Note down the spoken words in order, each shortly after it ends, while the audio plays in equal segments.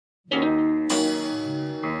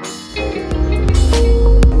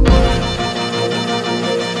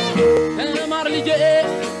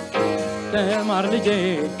የገባር ልጄ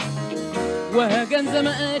ወገን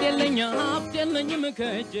ዘመድ የለኛ ሀብት የለኝም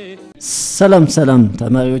ከጄ ሰላም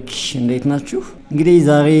ተማሪዎች እንዴት ናችሁ? እንግዲህ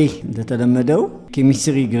ዛሬ እንደተለመደው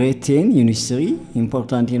ኬሚስትሪ ግሬድ 10 ዩኒት 3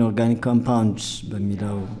 ኢምፖርታንት ኢንኦርጋኒክ ኮምፓውንድስ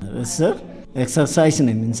በሚለው ርዕስ ኤክሰርሳይዝ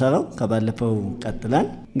ነው የምንሰራው ከባለፈው ቀጥለን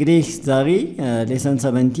እንግዲህ ዛሬ ሌሰን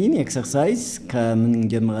 17 ኤክሰርሳይዝ ከምን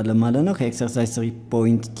ጀምራለን ማለት ነው ከኤክሰርሳይዝ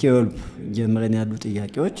 3.12 ጀምረን ያሉ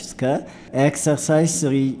ጥያቄዎች እስከ ኤክሰርሳይዝ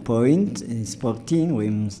 3.14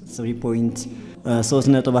 ወይም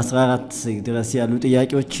 3.14 ድረስ ያሉ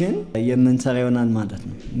ጥያቄዎችን የምንሰራ ይሆናል ማለት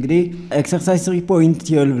ነው። እንግዲህ ኤክሰርሳይዝ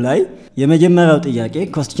 3.12 ላይ የመጀመሪያው ጥያቄ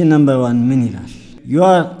question number 1 ምን ይላል? You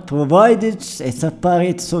are provided a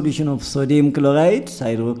separate solution of sodium chloride,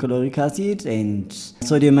 hydrochloric acid and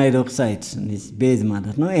sodium hydroxide, this base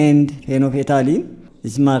ማለት ነው, and phenolphthalein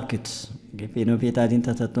is marked. phenolphthalein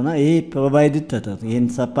ተሰጥቶና ይሄ provided ተሰጥቶ ይሄን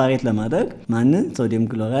separate ለማድረግ ማንን sodium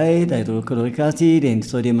chloride, hydrochloric acid and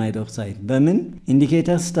sodium hydroxide በምን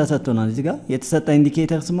indicators ተሰጥቶናል። እዚህ ጋር የተሰጠ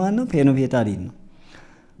indicators ማን ነው? phenolphthalein ነው።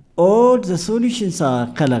 All the solutions are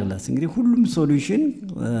colorless. እንግዲህ ሁሉም solution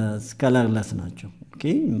colorless ናቸው። ኦኬ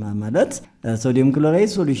ማለት sodium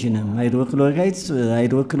chloride solution hydrochloric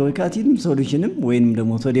acid solution ወይንም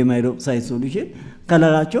ደግሞ sodium hydroxide solution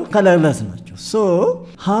colorአቸው colorless ናቸው. So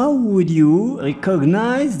how would you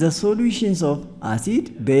recognize the solutions of acid,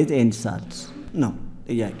 base and salt? No.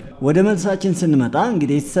 ጥያቄ ወደ መልሳችን ስንመጣ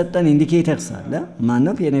እንግዲህ የተሰጠን ኢንዲኬተርስ አለ ማን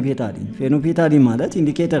ነው? ፌኖልphthalein ማለት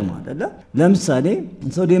ኢንዲኬተር ነው አይደለ? ለምሳሌ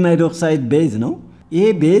ሶዲየም ሃይድሮክሳይድ ቤዝ ነው። ይሄ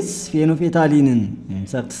ቤዝ ፌኖልphthalein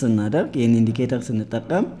ሰርት ስናደርግ ይሄን ኢንዲኬተር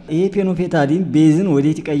ስንጠቀም ይሄ ፌኖልphthalein ቤዝን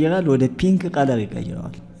ወዴት ይቀየራል? ወደ ፒንክ ከለር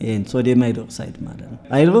ይቀየራል። ይሄን ሶዲየም ሃይድሮክሳይድ ማለት ነው።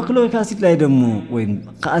 ሃይድሮክሎሪክ አሲድ ላይ ደግሞ ወይም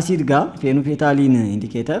ከአሲድ ጋር ፌኖልphthalein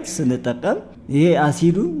ኢንዲኬተር ስንጠቀም ይሄ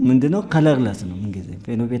አሲዱ ምንድነው? ከለርለስ ነው። እንግዲህ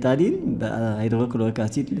ፌኖልphthalein በሃይድሮክሎሪክ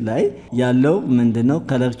አሲድ ላይ ያለው ምንድነው?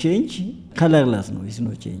 ከለር ቼንጅ ከለርለስ ነው። ኢስ ኖ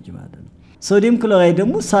ቼንጅ ማለት ነው። ሶዲየም ክሎራይድ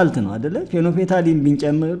ደግሞ ሳልት ነው አይደለ? ፌኖልphthalein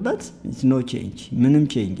ቢንጨምርበት ኢስ ኖ ቼንጅ ምንም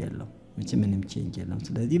ቼንጅ የለው ምንም ቼንጅ የለም።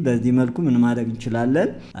 ስለዚህ በዚህ መልኩ ምን ማድረግ እንችላለን?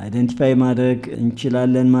 አይደንቲፋይ ማድረግ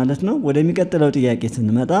እንችላለን ማለት ነው። ወደሚቀጥለው ጥያቄ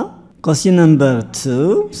ስንመጣ question number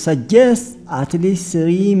 2 suggest at least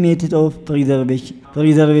 3 methods of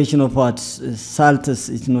preservation of what? Salts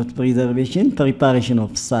is not preservation, preparation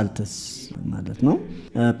of salts ማለት ነው።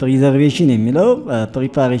 preservation የሚለው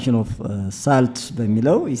preparation of salt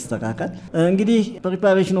በሚለው ይስተካከል። እንግዲህ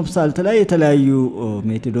preparation of salt ላይ የተለያዩ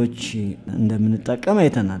ሜቶዶች እንደምንጠቀም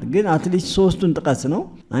አይተናል። ግን at least ሶስቱን ጥቀስ ነው።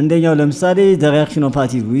 አንደኛው ለምሳሌ the reaction of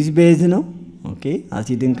acid with base ነው። ኦኬ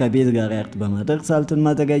አሲድን ከቤዝ ጋር ሪአክት በማድረግ ሳልትን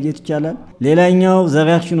ማዘጋጀት ይቻላል። ሌላኛው the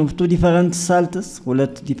reaction of two different salts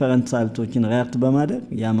ሁለት different saltዎችን ሪአክት በማድረግ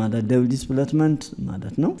ያ ማለት double displacement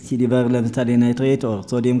ማለት ነው። ሲልቨር ለምሳሌ ናይትሬት or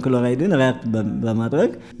ሶዲየም ክሎራይድን ሪአክት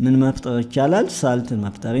በማድረግ ምን መፍጠር ይቻላል? ሳልትን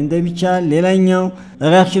መፍጠር እንደሚቻል። ሌላኛው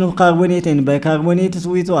reaction of carbonate and bicarbonate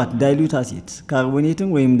with what? dilute acid ካርቦኔትን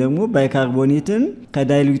ወይም ደግሞ ባይካርቦኔትን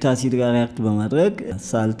ከዳይሉት አሲድ ጋር ሪአክት በማድረግ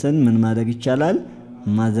ሳልትን ምን ማድረግ ይቻላል?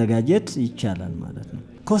 ማዘጋጀት ይቻላል ማለት ነው።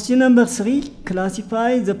 question number 3 classify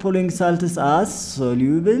the following salts as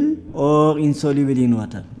soluble or insoluble in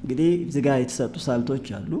water. እንግዲህ እዚህ ጋር የተሰጡ ሳልቶች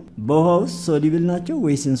አሉ። በውሃ ውስጥ soluble ናቸው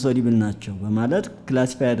ወይስ insoluble ናቸው በማለት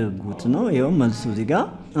ክላሲፋይ ያደርጉት ነው። ይሄው መልሱ እዚህ ጋር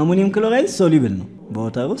አሞኒየም ክሎራይድ soluble ነው።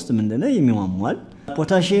 በዋተር ውስጥ ምንድነው የሚሟሟል?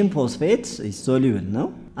 potassium phosphate is soluble ነው።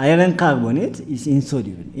 iron carbonate is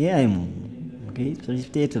insoluble ይሄ አይሟሟም።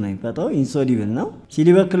 precipitate ነው የሚፈጠው insoluble ነው።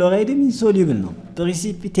 ሲልቨር ክሎራይድም insoluble ነው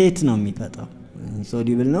precipitate ነው የሚፈጠው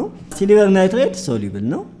insoluble ነው። ሲልቨር ናይትሬት soluble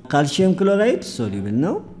ነው። ካልሲየም ክሎራይድ soluble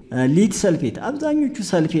ነው። ሊድ ሰልፌት አብዛኞቹ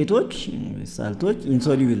ሰልፌቶች ሳልቶች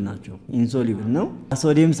insoluble ናቸው insoluble ነው።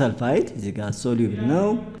 ሶዲየም ሰልፋይድ እዚህ ጋር soluble ነው።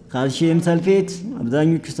 ካልሲየም ሰልፌት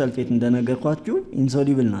አብዛኞቹ ሰልፌት እንደነገርኳችሁ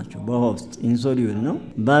insoluble ናቸው በውሃ ውስጥ insoluble ነው።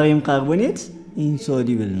 ባሪየም ካርቦኔት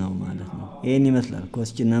insoluble ነው ማለት ነው። ይሄን ይመስላል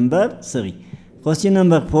question number 3 question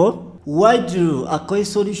number 4 why do aqueous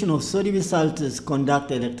solution of soluble salts conduct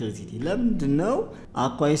electricity? ለምንድነው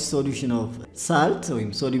aqueous solution of salt ወይም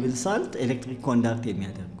soluble salt electric conduct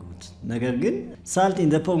የሚያደርጉት? ነገር ግን salt in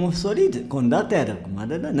the form of solid conduct ያደርጉም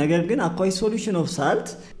አይደለ? ነገር ግን aqueous solution of salt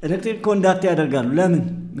electric conduct ያደርጋሉ። ለምን?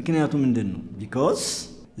 ምክንያቱ ምንድነው? because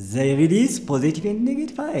they release positive and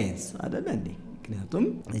negative ions አይደለ እንዴ? ምክንያቱም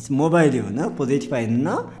ሞባይል የሆነ ፖዚቲቭ አይን እና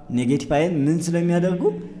ኔጌቲቭ አይን ምን ስለሚያደርጉ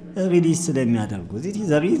ሪሊዝ ስለሚያደርጉ this is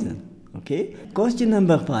the reason. okay question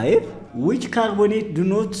number 5 which carbonate do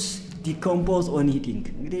not decompose on heating?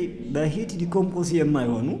 እንግዲህ በሂት ዲኮምፖዝ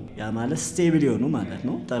የማይሆኑ ያ ማለት ስቴብል የሆኑ ማለት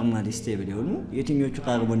ነው ተርማሊ ስቴብል የሆኑ የትኞቹ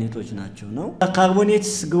ካርቦኔቶች ናቸው ነው?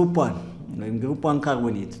 ካርቦኔትስ ግሩፕ 1 ወይም ግሩፕ 1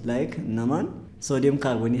 ካርቦኔት ላይክ እነማን? ሶዲየም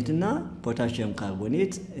ካርቦኔት እና ፖታሺየም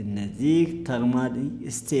ካርቦኔት እነዚህ ተርማሊ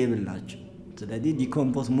ስቴብል ናቸው ስለዚህ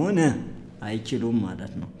ዲኮምፖዝ መሆን አይችሉም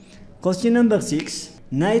ማለት ነው question number 6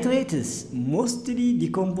 nitrates mostly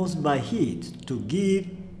decompose by heat to give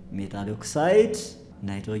metal oxide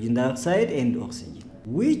nitrogen dioxide and oxygen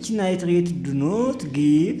which nitrate do not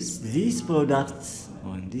give these products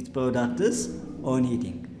on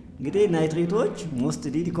heating እንግዲህ ናይትሬቶች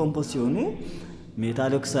ሞስትሊ ዲኮምፖዝ ሲሆኑ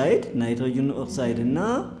ሜታል ኦክሳይድ ናይትሮጅን ኦክሳይድ እና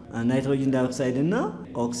ናይትሮጅን ዳይኦክሳይድ እና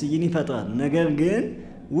ኦክሲጅን ይፈጥራል ነገር ግን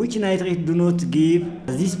which nitrate do not give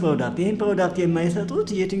this product ይሄን ፕሮዳክት የማይሰጡት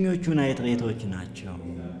የትኞቹ ናይትሬቶች ናቸው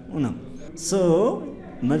ነው so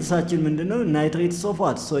መልሳችን ምንድነው ናይትሬትስ ኦፍ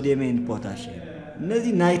what ሶዲየም and potassium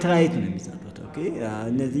እነዚህ ናይትራይት ነው የሚሰጡት ኦኬ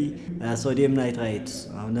እነዚህ ሶዲየም ናይትራይት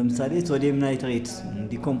አሁን ለምሳሌ ሶዲየም ናይትሬት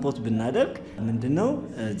ዲኮምፖዝ ብናደርግ ምንድነው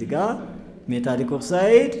እዚህ ጋር ሜታሊክ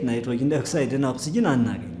ኦክሳይድ ናይትሮጅን ዳይኦክሳይድ እና ኦክሲጅን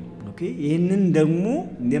አናገኝ ኦኬ ይሄንን ደግሞ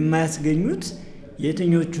የማያስገኙት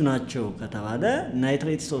የትኞቹ ናቸው ከተባለ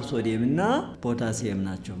ናይትሬትስ ኦፍ ሶዲየም እና ፖታሲየም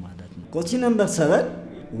ናቸው ማለት ነው question number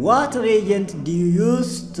 7 what reagent do you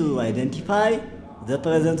use to identify the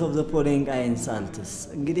presence of the following iron salts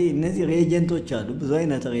እንግዲህ እነዚህ ሪኤጀንቶች አሉ ብዙ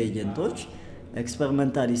አይነት ሪኤጀንቶች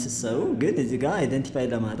ኤክስፐሪመንታሊ ሲሰሩ ግን እዚህ ጋር አይደንቲፋይ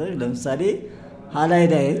ለማድረግ ለምሳሌ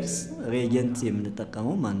ሃላይድ አይንስ ሪኤጀንት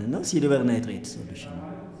የምንጠቀመው ማን ነው ሲልቨር ናይትሬት ሶሉሽን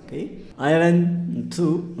ኦኬ አይረን 2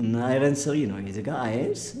 እና አይረን 3 ነው እዚህ ጋር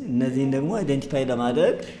አይንስ እነዚህን ደግሞ አይደንቲፋይ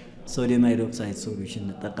ለማድረግ ሶዲየም ሃይድሮክሳይድ ሶሉሽን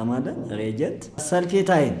እንጠቀማለን ሪኤጀንት ሰልፌት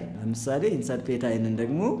አይን ለምሳሌ ሰልፌት አይንን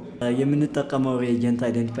ደግሞ የምንጠቀመው ሪኤጀንት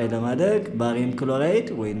አይደንቲፋይ ለማድረግ ባሪየም ክሎራይድ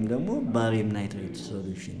ወይንም ደግሞ ባሪየም ናይትሬት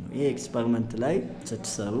ሶሉሽን ነው ይሄ ኤክስፐሪመንት ላይ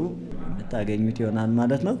ስትሰሩ የምታገኙት ይሆናል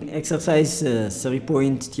ማለት ነው ኤክሰርሳይዝ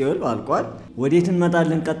 3.12 አልቋል ወዴት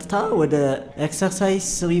እንመጣለን ቀጥታ ወደ ኤክሰርሳይዝ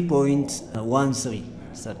 3.13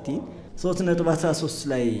 3.13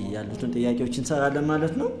 ላይ ያሉትን ጥያቄዎች እንሰራለን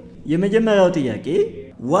ማለት ነው የመጀመሪያው ጥያቄ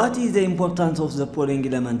what is the importance of the following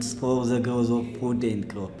elements for the growth of food and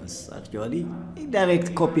crops actually direct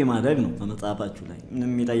copy ማድረግ ነው በመጽሐፋችሁ ላይ ምንም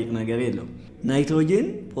የሚጠይቅ ነገር የለው ናይትሮጅን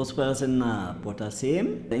ፎስፈረስ እና ፖታሲየም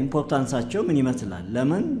ኢምፖርታንሳቸው ምን ይመስላል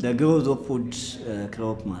ለምን the growth of food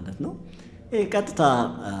crop ማለት ነው ቀጥታ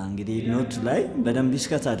እንግዲህ ኖት ላይ በደንብ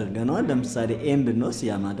ዲስከስ አድርገናል ለምሳሌ ኤም ብንወስ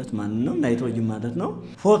ያ ማለት ማን ነው ናይትሮጅን ማለት ነው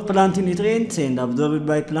for plant nutrients and absorbed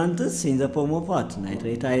by plants in the form of what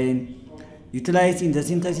nitrate ion utilized in the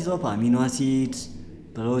synthesis of amino acids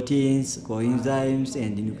proteins coenzymes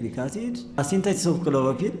and nucleic acid a synthesis of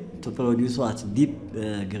chlorophyll to produce what deep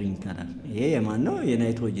green color ይሄ የማን ነው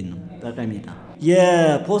የናይትሮጅን ነው ጠቀሜታ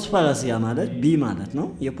የፎስፈረስ ያ ማለት ቢ ማለት ነው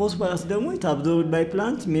የፎስፈረስ ደግሞ it absorbed by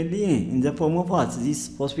plants mainly in the form of what this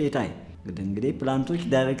phosphate ion እንግዲህ ፕላንቶች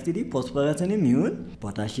ዳይሬክትሊ ፎስፈረስንም ይሁን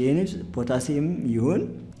ፖታሲየም ይሁን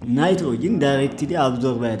ናይትሮጅን ዳይሬክትሊ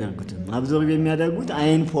አብዞርብ ያደርጉት አብዞርብ የሚያደርጉት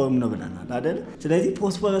አየን ፎርም ነው ብለናል አይደል ስለዚህ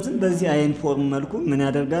ፎስፈረስን በዚህ አየን ፎርም መልኩ ምን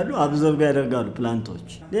ያደርጋሉ አብዞርብ ያደርጋሉ ፕላንቶች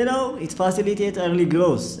ሌላው it facilitate early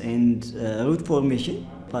growth and root formation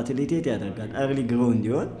facilitate ያደርጋል early grow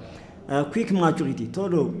እንዲሆን quick maturity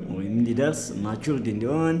ቶሎ እንዲደርስ matured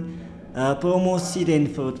እንዲሆን promote seed and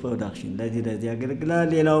fruit production ለዚህ ያገለግላል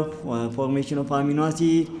ሌላው formation of amino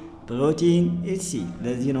acid protein etc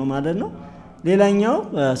ለዚህ ነው ማለት ነው ሌላኛው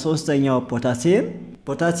ሶስተኛው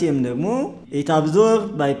ፖታሲየም ደግሞ it absorbed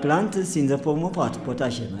by plants in the form of what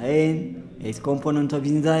potassium ion is component of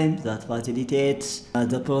enzyme that facilitates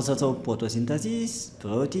the process of photosynthesis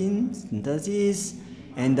protein synthesis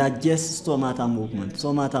and digest stomata movement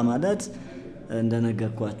stomata ማለት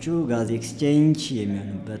እንደነገርኳችሁ ጋዝ ኤክስቼንጅ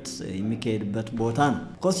የሚካሄድበት ቦታ ነው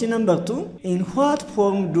question number 2 in what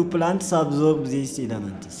form do plants absorb these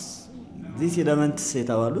elements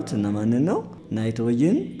የተባሉት እነማን ነው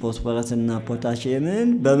ናይትሮጅን ፎስፈረስ እና ፖታሲየምን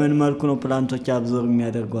በምን መልኩ ነው ፕላንቶች አብዞርብ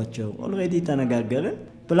የሚያደርጓቸው ኦልሬዲ ተነጋገርን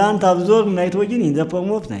plant absorb nitrogen in the form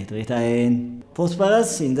of nitrate ion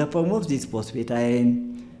phosphorus in the form of this phosphate ion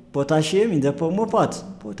potassium in the form of what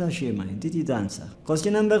potassium ion this is the answer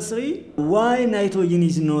question number 3 why nitrogen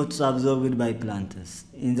is not absorbed by plants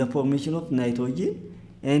in the formation of nitrogen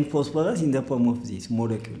and phosphorus in the form of this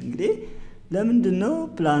molecule እንግዲህ ለምንድነው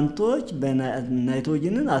ፕላንቶች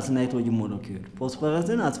በናይትሮጅንን አስ ናይትሮጅን ሞለኪውል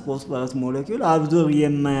ፎስፈረስን አስ ፎስፈረስ ሞለኪውል አብዞርብ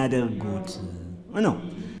የማያደርጉት ነው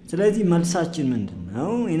ስለዚህ መልሳችን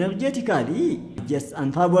ምንድነው energetically just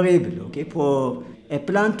unfavorable okay for a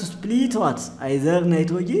plant to split what either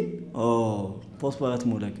nitrogen or phosphorus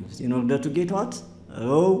molecules in order to get what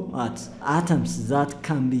raw what atoms that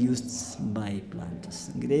can be used by plants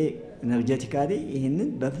እንግዲህ energetically ይሄንን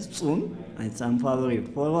በፍጹም unfavorable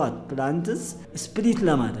for what plants split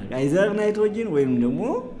ለማድረግ either nitrogen ወይም ደግሞ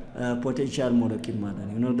potential molecule ማለት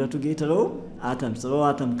ነው in order to get raw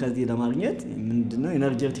atom ከዚህ ለማግኘት ምንድነው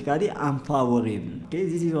energetically unfavorable okay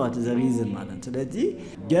this is what the reason ማለት ነው ስለዚህ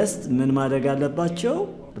just ምን ማድረግ አለባቸው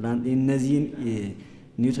ፕላንት እነዚህን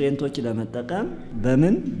ኒውትሪየንቶች ለመጠቀም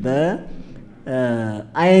በምን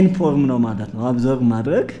በአይን ፎርም ነው ማለት ነው አብዞርብ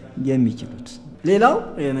ማድረግ የሚችሉት ሌላው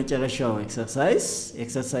የመጨረሻው ኤክሰርሳይዝ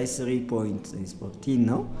 3.14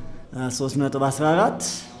 ነው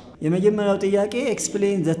 3.14 የመጀመሪያው ጥያቄ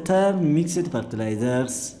explain the term mixed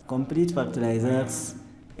fertilizers complete fertilizers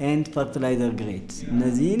and fertilizer grade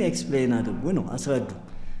እነዚህን explain አድርጉ ነው አስረዱ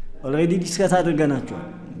already discuss አድርገናቸዋል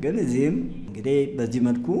ግን እዚህም እንግዲህ በዚህ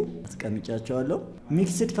መልኩ አስቀምጫቸዋለሁ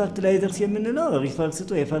mixed fertilizers የምንለው refers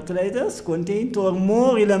to a fertilizers contain two or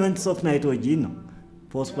more elements of nitrogen ነው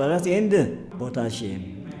phosphorus and potassium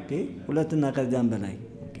okay ሁለትና ከዛም በላይ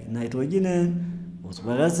ናይትሮጂን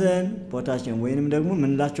phosphorus potassium ወይንም ደግሞ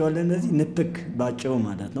ምን ላቸዋለን እነዚህ ንጥቅ ባጭሩ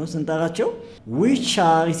ማለት ነው ስንጠራቸው which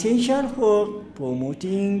are essential for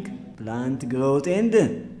promoting plant growth and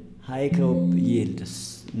high crop yields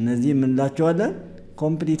እነዚህ ምን ላቸዋለን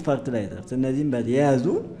complete fertilizers እነዚህን በያዙ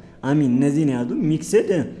እነዚህን ያዙ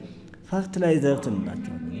mixed fertilizers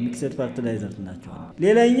እንላቸዋለን mixed fertilizers እንላቸዋለን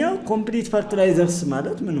ሌላኛው complete fertilizers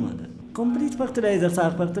ማለት ምን ማለት ነው complete fertilizers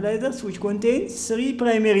are fertilizers which contain 3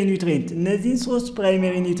 primary nutrients እነዚህን 3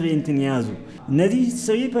 primary nutrients ያዙ እነዚህ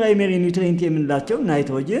 3 primary nutrients የምንላቸው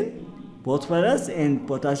nitrogen phosphorus and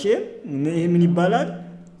potassium ይሄ ምን ይባላል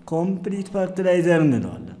complete fertilizer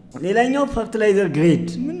እንለዋለን ሌላኛው fertilizer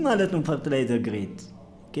grade ምን ማለት ነው fertilizer grade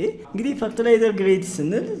okay እንግዲህ fertilizer grade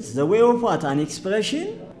ስንል the way of what an expression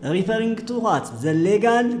referring to what the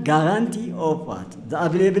legal guarantee of what the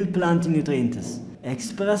available plant nutrients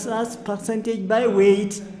expressed as percentage by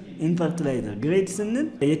weight in fertilizer grade ስንል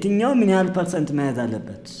የትኛው ምን ያህል ፐርሰንት መያዝ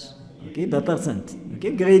አለበት okay በፐርሰንት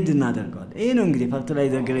okay grade እናደርጋለን ይሄ ነው እንግዲህ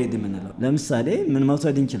fertilizer grade የምንለው ለምሳሌ ምን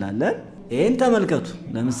መውሰድ እንችላለን ይሄን ተመልከቱ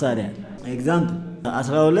ለምሳሌ ኤግዛምፕል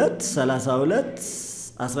 12 32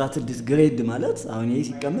 16 ግሬድ ማለት አሁን ይሄ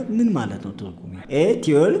ሲቀመጥ ምን ማለት ነው ትርጉሙ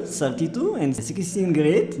 12 32 and 16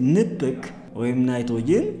 ግሬድ ንጥቅ ወይም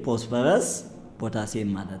ናይትሮጂን ፎስፈረስ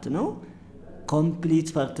ፖታሲየም ማለት ነው complete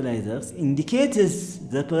fertilizers indicates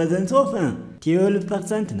the presence of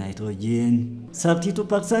 12% nitrogen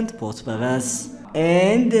 32% phosphorus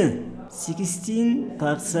and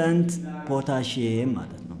 16% potassium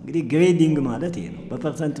ማለት ነው እንግዲህ ግሬዲንግ ማለት ይሄ ነው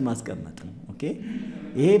በፐርሰንት ማስቀመጥ ነው ኦኬ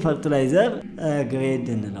ይሄ ፈርቲላይዘር ግሬድ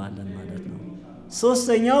እንለዋለን ማለት ነው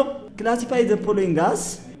ሶስተኛው classify the following as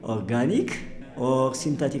organic or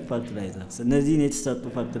synthetic fertilizers እነዚህን የተሰጡ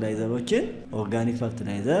ፈርቲላይዘሮችን organic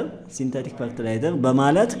fertilizer synthetic fertilizer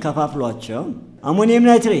በማለት ከፋፍሏቸው ammonium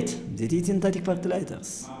nitrate this is synthetic fertilizers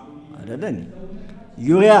አይደለም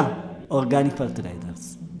urea organic fertilizers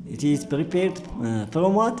it is prepared from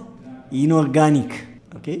what inorganic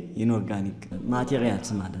okay inorganic materials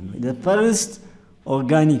ማለት ነው the first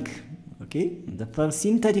organic okay the first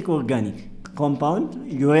synthetic organic compound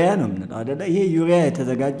urea ነው ማለት አይደለ ይሄ urea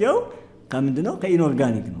የተዘጋጀው ከምንድነው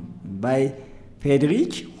ከኢንኦርጋኒክ ነው ባይ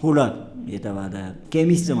ፌድሪች ሁለር የተባለ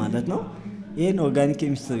ኬሚስት ማለት ነው ይሄን ኦርጋኒክ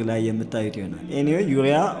ኬሚስትሪ ላይ የምታዩት ይሆናል anyway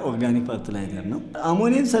urea organic fertilizer ነው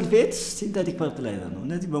ammonium sulfate synthetic fertilizer ነው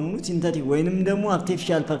እነዚህ በሙሉ synthetic ወይንም ደግሞ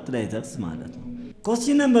artificial fertilizers ማለት ነው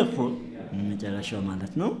question number 4 መጨረሻው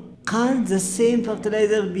ማለት ነው can the same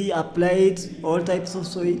fertilizer be applied all types of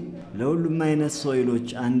soil ለሁሉም አይነት ሶይሎች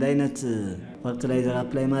አንድ አይነት ፈርቲላይዘር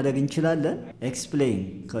አፕላይ ማድረግ እንችላለን ኤክስፕሌን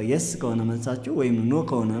ከየስ ከሆነ መልሳችሁ ወይም ኖ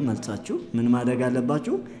ከሆነ መልሳችሁ ምን ማድረግ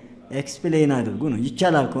አለባችሁ ኤክስፕሌን አድርጉ ነው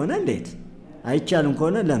ይቻላል ከሆነ እንዴት አይቻልም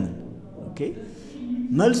ከሆነ ለምን ኦኬ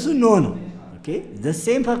መልሱ ኖ ነው ኦኬ the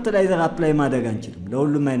same fertilizer አፕላይ ማድረግ አንችልም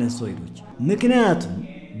ለሁሉም አይነት ሶይሎች ምክንያቱም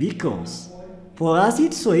because for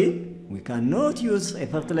acid soil we cannot use a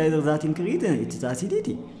fertilizer that increases its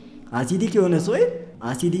acidity acidic የሆነ soil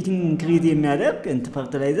acidity increase የሚያደርግ እንት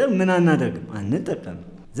fertilizer ምን አናደርግም አንጠቀም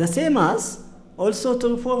the same as also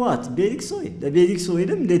true for what basic soil the basic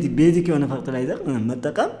soilም እንደዚህ basic የሆነ fertilizer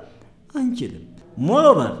መጠቀም አንችልም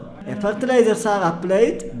moreover a fertilizers are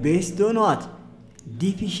applied based on what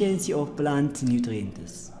deficiency of plant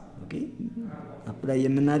nutrients okay apply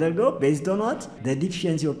የምናደርገው based on what the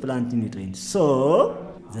deficiency of plant nutrients so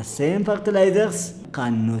the same fertilizers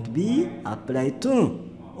cannot be applied to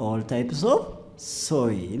all types of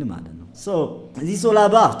soil ማለት ነው so this is all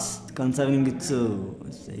about concerning it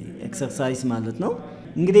exercise ማለት ነው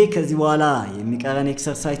እንግዲህ ከዚህ በኋላ የሚቀረን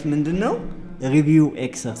ኤክሰርሳይዝ ምንድነው ሪቪው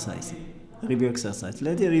ኤክሰርሳይዝ ሪቪው ኤክሰርሳይዝ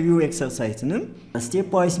ስለዚህ ሪቪው ኤክሰርሳይዝንም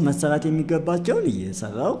ስቴፕ ዋይስ መሰራት የሚገባቸውን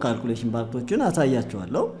እየሰራው ካልኩሌሽን ፓርቶችን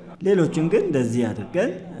አሳያችኋለሁ ሌሎችን ግን እንደዚህ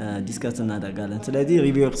አድርገን ዲስከስ እናደርጋለን ስለዚህ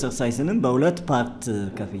ሪቪው ኤክሰርሳይዝንም በሁለት ፓርት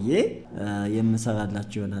ከፍዬ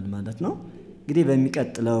የምሰራላችሁ ይሆናል ማለት ነው እንግዲህ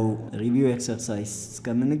በሚቀጥለው ሪቪው ኤክሰርሳይዝ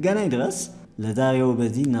እስከምንገናኝ ድረስ ለዛሬው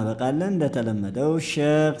በዚህ እናበቃለን እንደተለመደው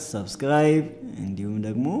ሼር ሰብስክራይብ እንዲሁም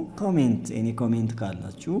ደግሞ ኮሜንት ኤኒ ኮሜንት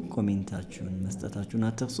ካላችሁ ኮሜንታችሁን መስጠታችሁን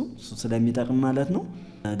አትርሱ እሱ ስለሚጠቅም ማለት ነው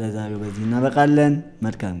ለዛሬው በዚህ እናበቃለን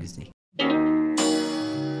መልካም ጊዜ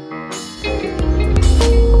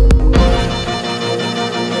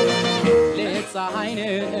ፀሐይ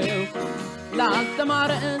ነው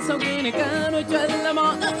ላልተማረ ሰው ግን ቀኑ ጨለማ